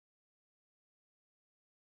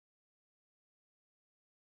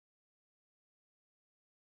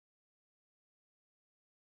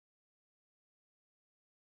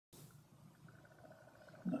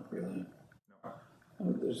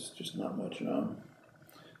there's just not much known.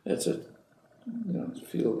 It's a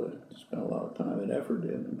field I spent a lot of time and effort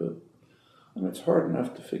in, but it's hard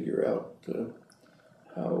enough to figure out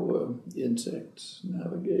how insects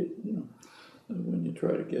navigate. When you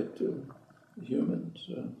try to get to humans,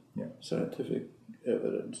 scientific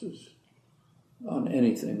evidence on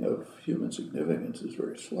anything of human significance is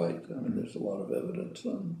very slight. There's a lot of evidence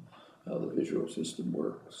on how the visual system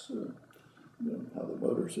works, how the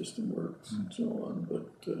motor system works, and so on.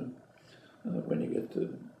 But when you get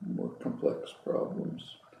to more complex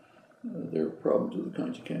problems, there are problems of the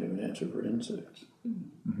kind you can't even answer for insects.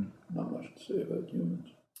 Not much to say about humans.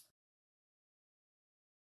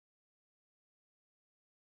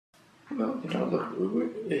 Well,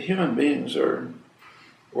 look, human beings are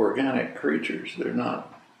organic creatures. They're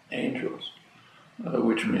not angels,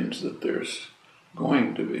 which means that there's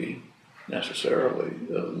going to be necessarily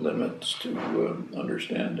limits to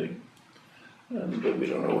understanding, and we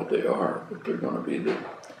don't know what they are, but they're going to be there.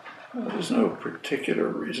 There's no particular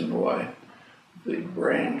reason why the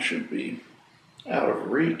brain should be out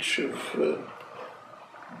of reach of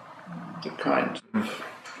the kinds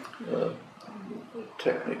of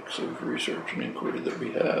techniques of research and inquiry that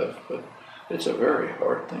we have, but it's a very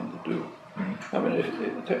hard thing to do.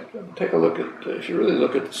 Take a look at, if you really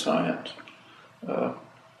look at the science,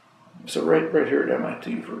 so right here at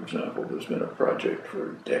MIT, for example, there's been a project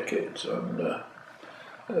for decades on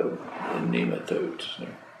nematodes.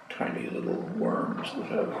 They're tiny little worms that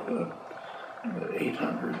have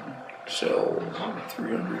 800 cells and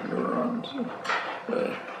 300 neurons.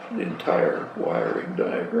 The entire wiring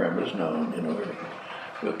diagram is known,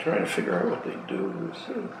 but trying to figure out what they do is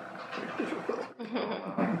very difficult.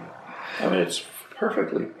 It's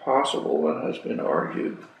perfectly possible, and has been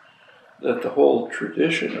argued, that the whole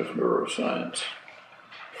tradition of neuroscience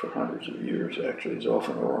for hundreds of years actually is off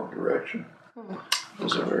in the wrong direction.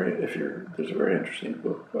 There's a very interesting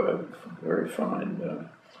book by a very fine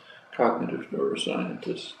cognitive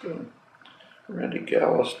neuroscientist, Randy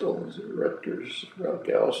Gallistel, is at Rutgers,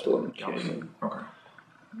 Gallistel and King. Okay.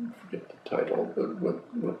 I forget the title, but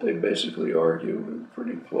what they basically argue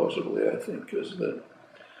pretty plausibly, I think, is that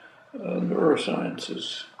neuroscience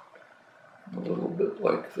is a little bit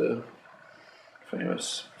like the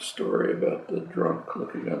famous story about the drunk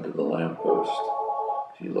looking under the lamppost.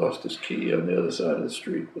 He lost his key on the other side of the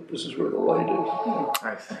street, but this is where the light is.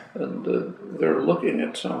 I see. And they're looking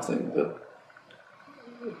at something that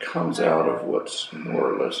comes out of what's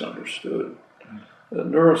more or less understood.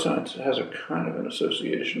 Neuroscience has a kind of an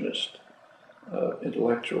associationist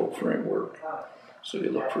intellectual framework. So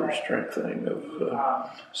you look for a strengthening of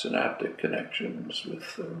synaptic connections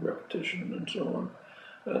with repetition and so on.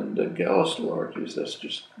 And Gallistel argues that's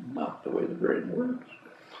just not the way the brain works.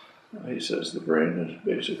 He says the brain is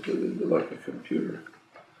basically like a computer.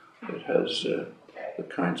 It has the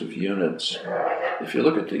kinds of units. If you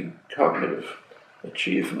look at the cognitive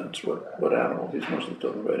achievements, what animals, he's mostly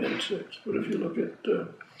talking about insects, but if you look at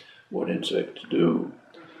what insects do,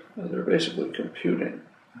 they're basically computing.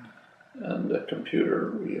 And a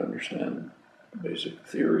computer, we understand the basic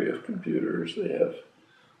theory of computers. They have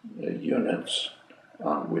units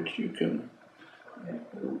on which you can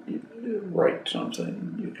write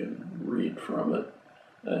something, you can read from it,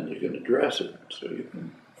 and you can address it, so you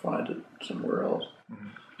can find it somewhere else.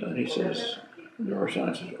 And he says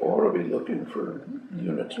neuroscientists ought to be looking for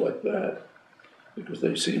units like that, because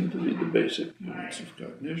they seem to be the basic units of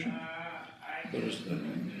cognition. But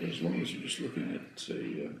as long as you're just looking at,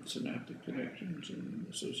 say, synaptic connections and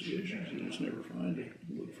associations, you just never find it.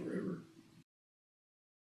 You look forever.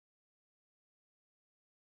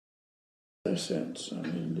 In a sense,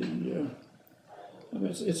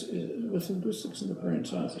 it's with linguistics and the brain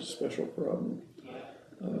science, it's a special problem.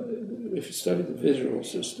 If you study the visual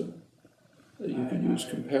system, you can use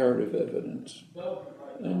comparative evidence,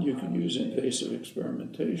 and you can use invasive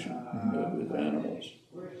experimentation with animals.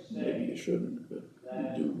 Maybe you shouldn't, but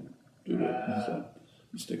you do it. So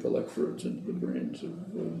you stick electrodes into the brains of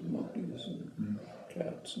monkeys and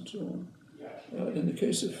cats and so on. In the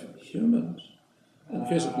case of humans, in the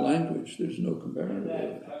case of language, there's no comparative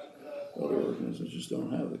evidence. Other organisms just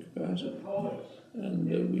don't have the capacity. And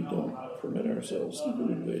we don't permit ourselves to do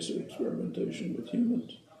invasive experimentation with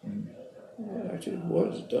humans. Actually, it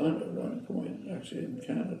was done at one point. Actually, in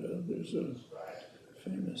Canada, there's a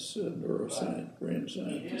famous neuroscience, brain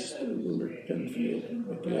scientist, Willard Penfield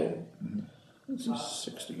McGill. This is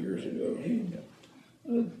 60 years ago. He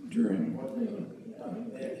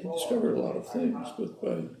discovered a lot of things, but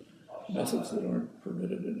by methods that aren't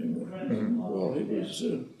permitted anymore. While he was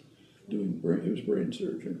he was brain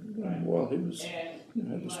surgeon, and while he was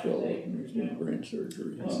had to spell it when he was doing brain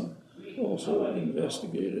surgery. He also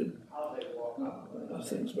investigated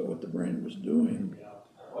things about what the brain was doing.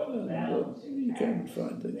 And you can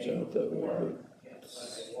find things out that way, but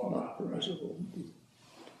it's not permissible.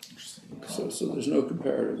 So there's no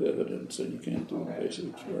comparative evidence, and you can't do basic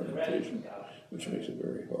experimentation, which makes it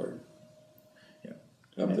very hard. Yeah.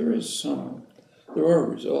 There are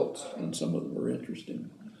results, and some of them are interesting,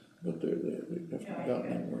 but they have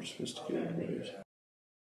gotten in more sophisticated ways.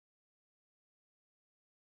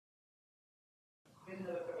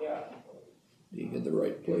 Being in the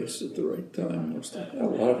right place at the right time, a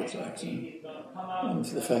lot of it's accident.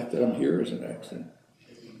 The fact that I'm here is an accident.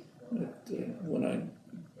 When I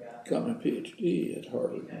got my PhD at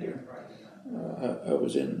Harvard, I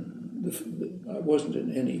wasn't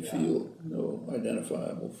in any field, no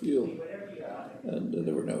identifiable field, and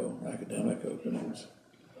there were no academic openings.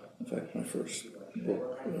 In fact, my first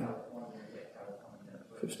book,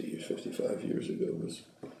 55 years ago, was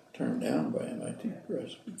turned down by MIT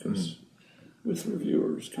Press because with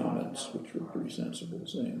reviewers' comments, which were pretty sensible,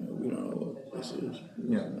 saying, we don't know what this is.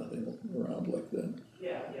 There's nothing around like that.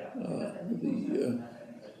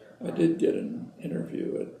 I did get an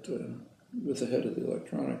interview with the head of the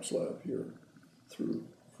electronics lab here through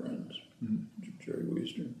friends, Jerry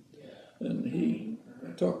Wiesner. And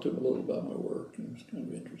I talked to him a little about my work, and he was kind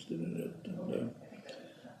of interested in it. And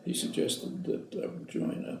he suggested that I would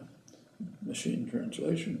join a machine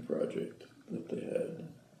translation project that they had.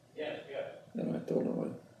 And I told him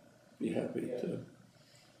I'd be happy to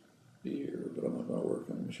be here, but I'm not going to work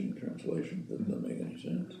on machine translation. That doesn't make any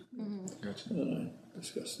sense. Gotcha. And I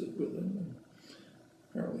discussed it with him, and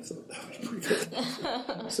apparently thought that was pretty good.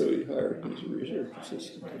 So he hired me as a research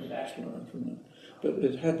assistant, and just went on from that. But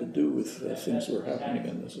it had to do with things that were happening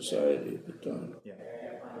in the society at the time.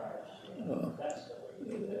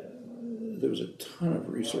 There was a ton of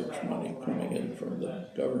research money coming in from the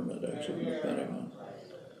government, actually, the Pentagon.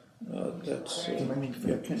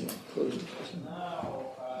 Can you close it?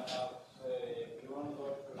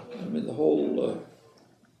 I mean, the whole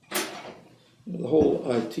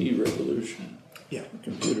IT revolution, the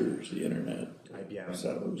computers, the internet,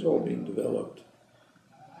 so it was all being developed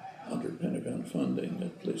under Pentagon funding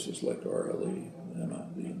at places like RLE,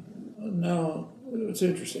 MIT. Now, it's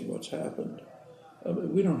interesting what's happened.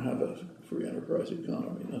 We don't have a free enterprise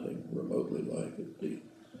economy, nothing remotely like it. The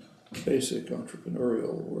basic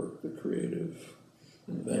entrepreneurial work, the creative,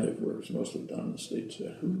 inventive work is mostly done in the States.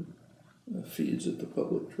 Who feeds at the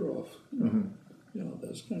public trough?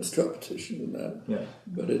 There's kind of competition in that. Yeah.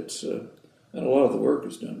 But it's, and a lot of the work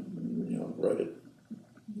is done, right at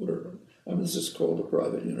whatever. I mean, this is called a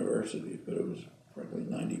private university, but it was frankly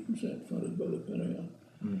 90% funded by the Pentagon.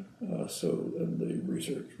 And the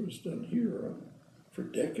research was done here for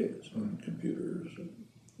decades on computers and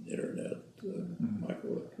internet,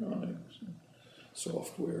 microelectronics, and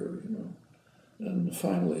software, And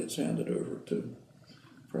finally it's handed over to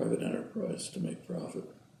private enterprise to make profit.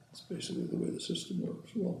 It's basically the way the system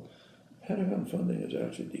works. Well, Pentagon funding has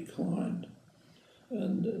actually declined,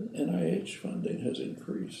 and NIH funding has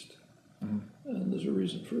increased. And there's a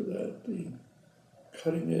reason for that. The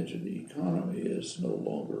cutting edge of the economy is no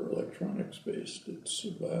longer electronics-based, it's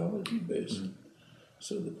biology-based.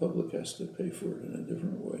 So the public has to pay for it in a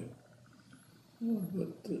different way.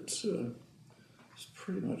 But it's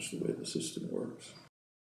pretty much the way the system works.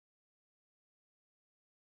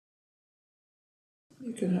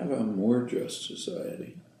 You can have a more just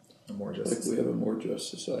society. Like we have a more just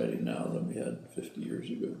society now than we had 50 years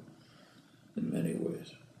ago, in many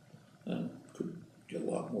ways, and could get a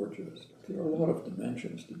lot more just. There are a lot of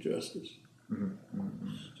dimensions to justice.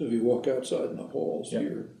 So if you walk outside in the halls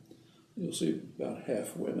here, you'll see about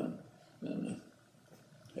half women and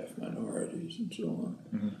half minorities and so on.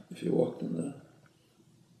 If you walked in the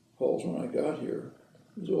halls when I got here,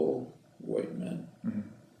 it was all white men.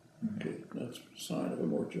 Okay, that's a sign of a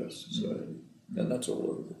more just society. And that's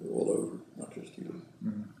all over, not just here.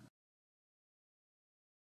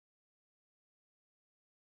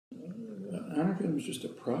 Anarchism is just a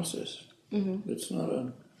process. It's not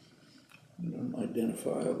an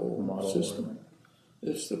identifiable model system.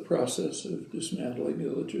 It's the process of dismantling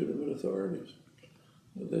illegitimate authorities.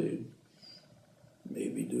 They may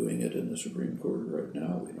be doing it in the Supreme Court right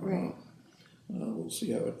now. We don't know. We'll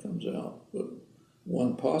see how it comes out. But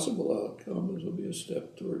one possible outcome is it'll be a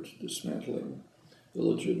step towards dismantling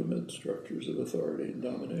illegitimate structures of authority and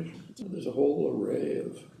domination. So there's a whole array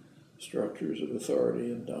of structures of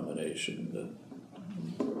authority and domination that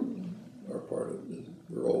are part of it.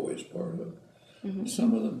 We're always part of.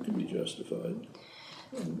 Some of them can be justified,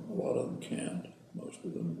 and a lot of them can't. Most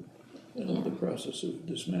of them And the process of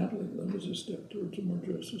dismantling them is a step towards a more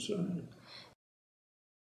just society.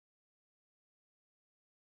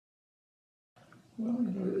 Well,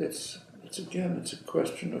 it's a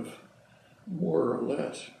question of more or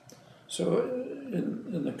less. So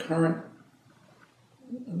in the kind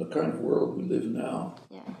of world we live now,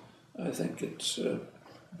 I think it's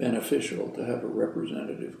beneficial to have a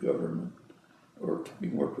representative government, or to be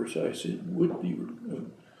more precise, it would be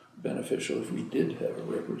beneficial if we did have a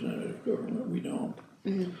representative government. We don't.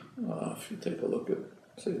 If you take a look at,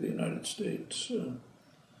 say, the United States,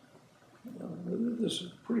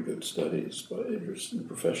 there's pretty good studies by interest in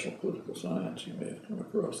professional political science. You may have come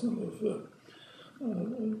across them of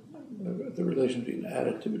the relation between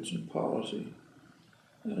attitudes and policy.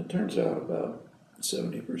 And it turns out about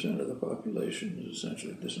 70% of the population is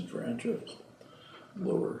essentially disenfranchised.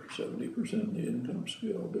 Lower 70% in the income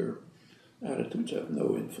scale. Their attitudes have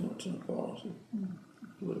no influence on policy.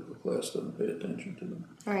 The political class doesn't pay attention to them.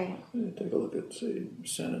 Right. You take a look at, say,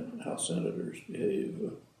 how senators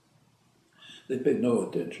behave. They pay no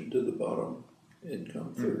attention to the bottom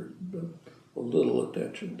income third, but a little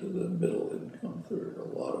attention to the middle income third, a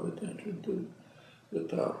lot of attention to the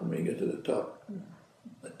top. When you get to the top,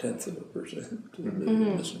 0.1%,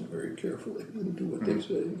 they listen very carefully to what they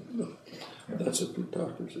say. No, that's a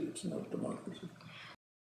plutocracy, it's not a democracy.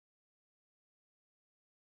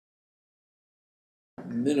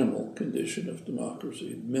 Minimal condition of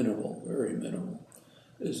democracy, minimal, very minimal,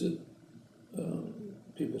 is that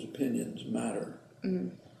people's opinions matter.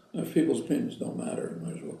 Now, if people's opinions don't matter, you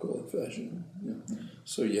might as well call it fascism.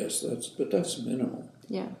 So yes, that's minimal.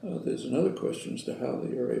 There's another question as to how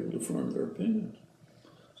they are able to form their opinions.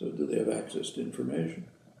 So do they have access to information?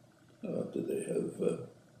 Do they have...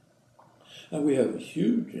 and we have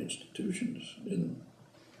huge institutions in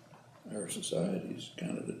our societies,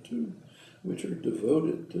 Canada too, which are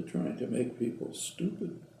devoted to trying to make people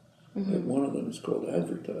stupid. One of them is called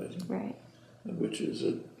advertising, which is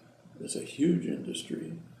a huge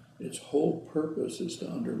industry. Its whole purpose is to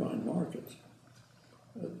undermine markets.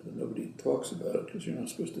 Nobody talks about it because you're not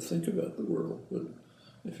supposed to think about the world, but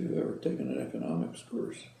if you've ever taken an economics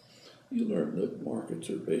course, you learn that markets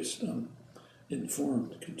are based on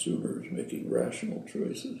informed consumers making rational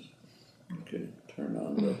choices. Okay, turn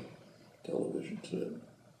on the television set.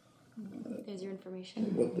 There's your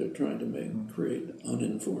information. What they're trying to create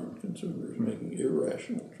uninformed consumers making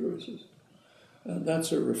irrational choices. And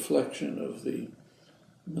that's a reflection of the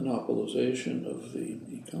monopolization of the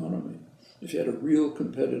economy. If you had a real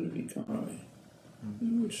competitive economy,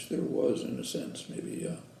 which there was in a sense maybe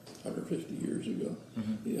 150 years ago,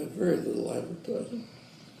 you had very little advertising.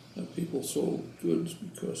 People sold goods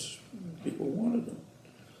because people wanted them.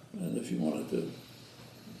 And if you wanted to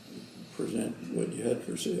present what you had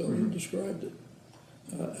for sale, you described it.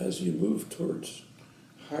 As you move towards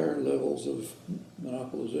higher levels of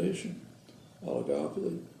monopolization,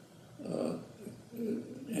 oligopoly,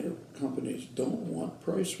 companies don't want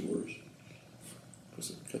price wars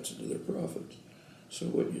because it cuts into their profits. So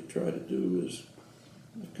what you try to do is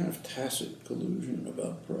a kind of tacit collusion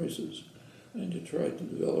about prices, and you try to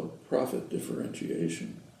develop profit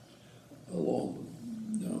differentiation along,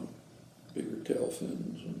 bigger tail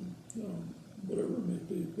fins and whatever it may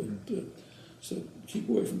be. But so keep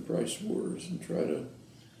away from price wars and try to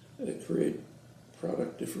create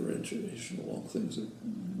product differentiation along things that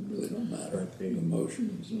really don't matter,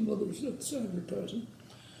 emotions and others. That's advertising,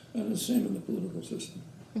 and the same in the political system.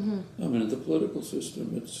 I mean, in the political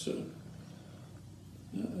system, it's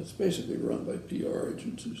basically run by PR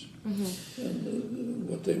agencies, and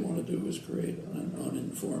what they want to do is create an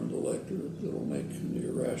uninformed electorate that will make the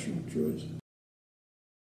irrational choice.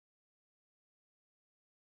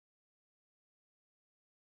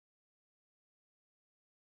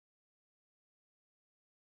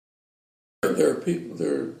 There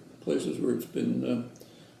are places where it's been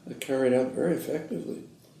carried out very effectively.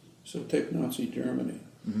 So take Nazi Germany.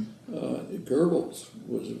 Goebbels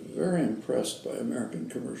was very impressed by American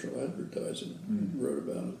commercial advertising. He wrote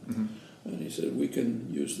about it. And he said, we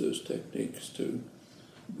can use those techniques to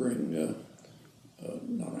bring,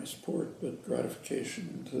 not only support, but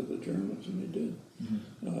gratification to the Germans, and he did.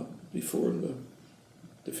 Before the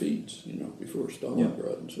defeats, before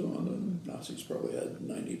Stalingrad and so on, the Nazis probably had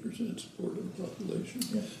 90% support of the population.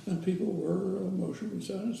 And people were emotionally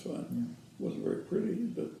satisfied. Wasn't very pretty,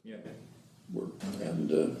 but worked. And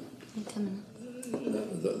the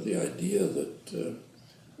idea that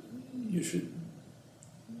you should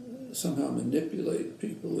somehow manipulate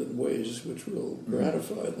people in ways which will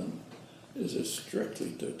gratify them is a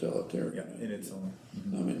strictly totalitarian idea. In its own.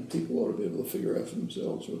 I mean, people ought to be able to figure out for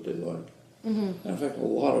themselves what they like. In fact, a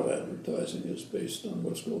lot of advertising is based on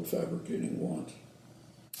what's called fabricating want.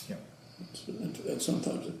 Yeah. And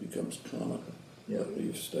sometimes it becomes comical. Yeah.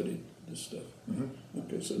 You've studied this stuff.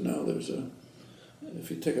 Okay, so now if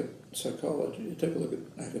you take you take a look at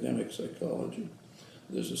academic psychology,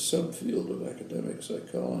 there's a subfield of academic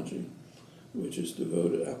psychology which is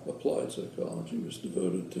devoted, applied psychology, was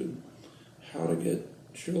devoted to how to get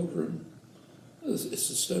children. It's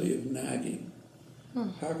the study of nagging.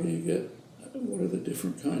 How can you what are the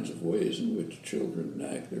different kinds of ways in which children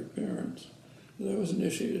nag their parents? That was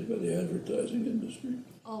initiated by the advertising industry.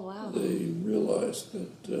 Oh, wow. They realized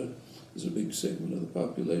that there's a big segment of the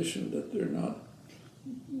population that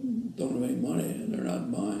don't have any money and they're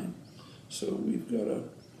not buying. So we've got to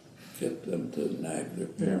get them to nag their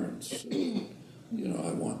parents. So,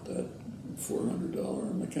 I want that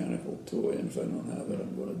 $400 mechanical toy, and if I don't have it,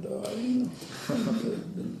 I'm going to die.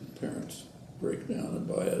 The parents break down and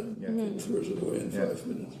buy it, and throws it away in 5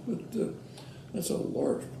 minutes. But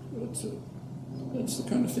that's the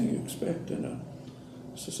kind of thing you expect in a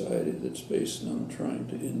society that's based on trying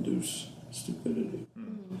to induce stupidity.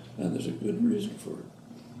 And there's a good reason for it.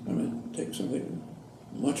 I mean, take something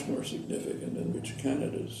much more significant in which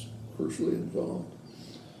Canada is crucially involved,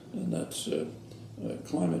 and that's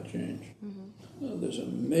climate change. There's a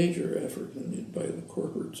major effort by the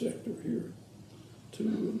corporate sector here to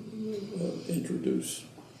introduce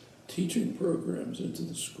teaching programs into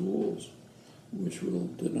the schools which will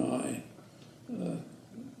deny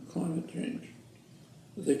climate change.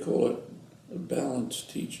 They call it balanced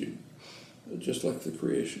teaching, just like the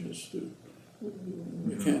creationists do.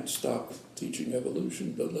 We can't stop teaching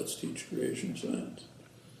evolution, but let's teach creation science.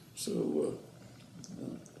 So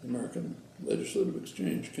the American Legislative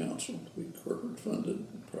Exchange Council, the corporate-funded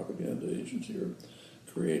propaganda agency, are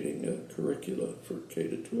creating a curricula for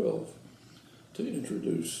K-12 to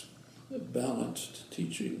introduce balanced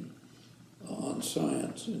teaching on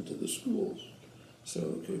science into the schools.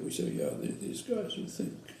 So, we say, these guys who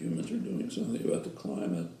think humans are doing something about the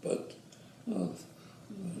climate, but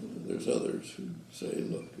there's others who say,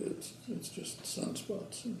 look, it's just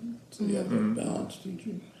sunspots. So you have to have balanced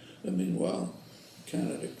teaching. And meanwhile,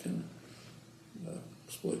 Canada can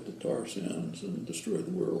exploit the tar sands and destroy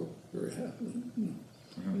the world very happily.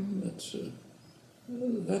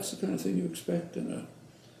 That's the kind of thing you expect in a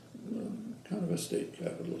kind of a state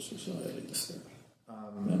capitalist society.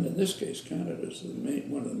 And in this case, Canada is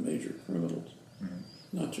one of the major criminals,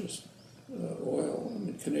 not just oil. I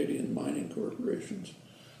mean, Canadian mining corporations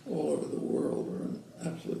all over the world are an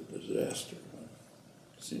absolute disaster.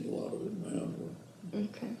 I've seen a lot of it in my own work.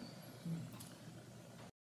 Okay.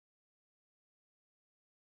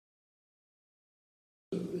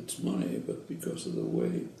 It's money, but because of the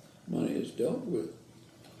way money is dealt with.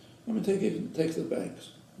 I mean, take the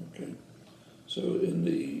banks, okay? So in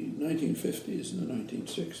the 1950s and the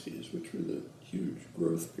 1960s, which were the huge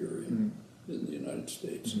growth period in the United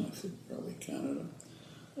States, and I think probably Canada,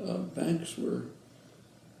 banks were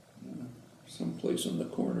someplace on the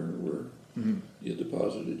corner where you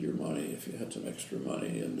deposited your money if you had some extra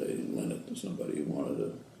money, and they lent it to somebody who wanted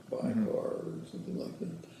to buy a car or something like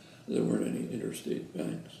that. There weren't any interstate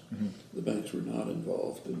banks. The banks were not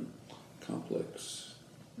involved in complex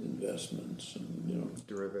investments and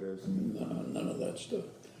derivatives. None of that stuff.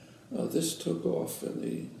 This took off in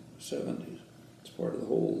the 70s. It's part of the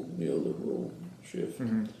whole neoliberal shift.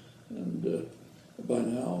 And by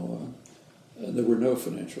now, there were no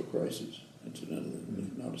financial crises, incidentally,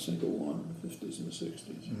 not a single one in the 50s and the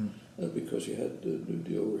 60s, because you had New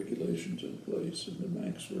Deal regulations in place, and the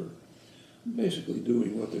banks were basically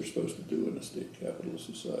doing what they're supposed to do in a state capitalist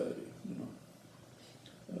society,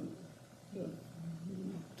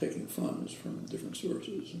 taking funds from different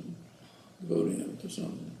sources and devoting them to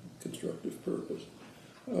some constructive purpose.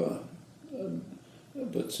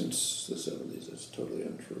 But since the 70s, it's totally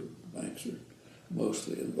untrue. Banks are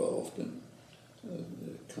mostly involved in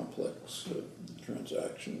complex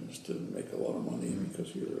transactions to make a lot of money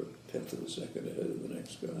because you're a tenth of a second ahead of the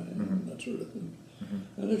next guy and that sort of thing.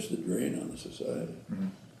 And there's the drain on the society.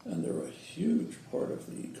 And they're a huge part of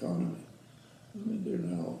the economy. I mean, they're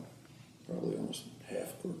now probably almost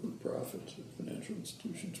half corporate profits of financial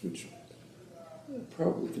institutions, which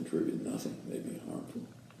probably contribute nothing, maybe harmful.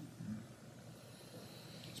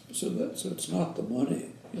 So it's not the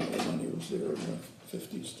money. The money was there in the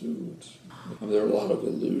 50s too. There are a lot of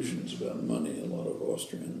illusions about money, a lot of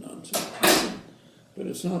Austrian nonsense, but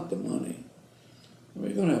it's not the money. I mean,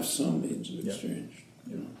 you're going to have some means of exchange,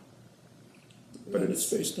 But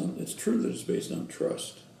it's true that it's based on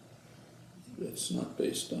trust. It's not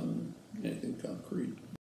based on anything concrete.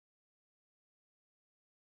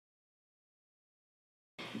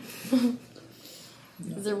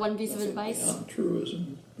 Is there one piece of Nothing advice? beyond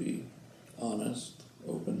truism. Be honest,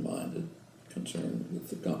 open-minded, concerned with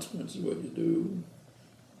the consequences of what you do,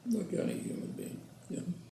 like any human being. Yeah.